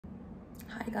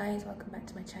Hi guys, welcome back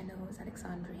to my channel. It's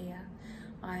Alexandra here.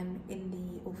 I'm in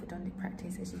the orthodontic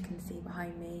practice, as you can see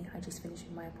behind me. I just finished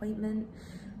with my appointment.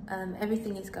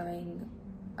 Everything is going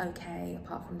okay,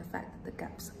 apart from the fact that the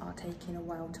gaps are taking a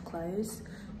while to close.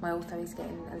 My ortho is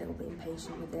getting a little bit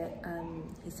impatient with it.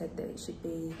 He said that it should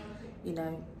be,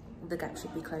 the gap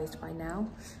should be closed by now.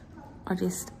 I'll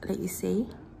just let you see.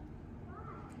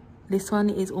 This one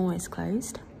is almost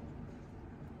closed.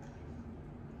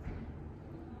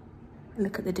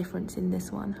 Look at the difference in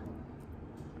this one.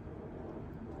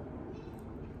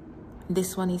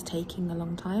 This one is taking a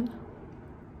long time,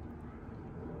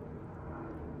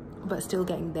 but still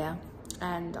getting there.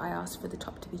 And I asked for the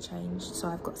top to be changed, so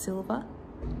I've got silver.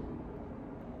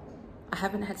 I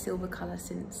haven't had silver colour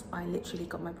since I literally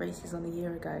got my braces on a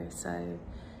year ago, so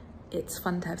it's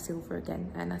fun to have silver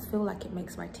again. And I feel like it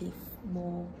makes my teeth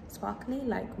more sparkly,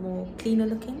 like more cleaner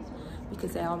looking,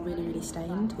 because they are really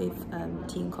stained with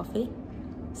tea and coffee.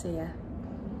 So yeah,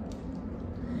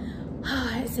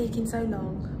 it's taking so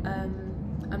long.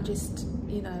 I'm just,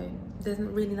 there's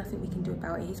really nothing we can do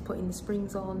about it. He's putting the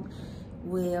springs on.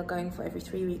 We are going for every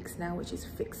 3 weeks now, which is a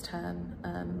fixed term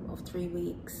of 3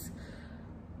 weeks.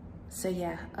 So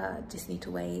yeah, just need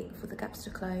to wait for the gaps to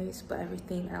close, but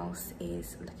everything else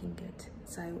is looking good.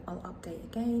 So I'll update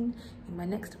again in my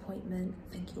next appointment.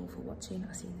 Thank you all for watching.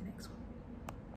 I'll see you in the next one.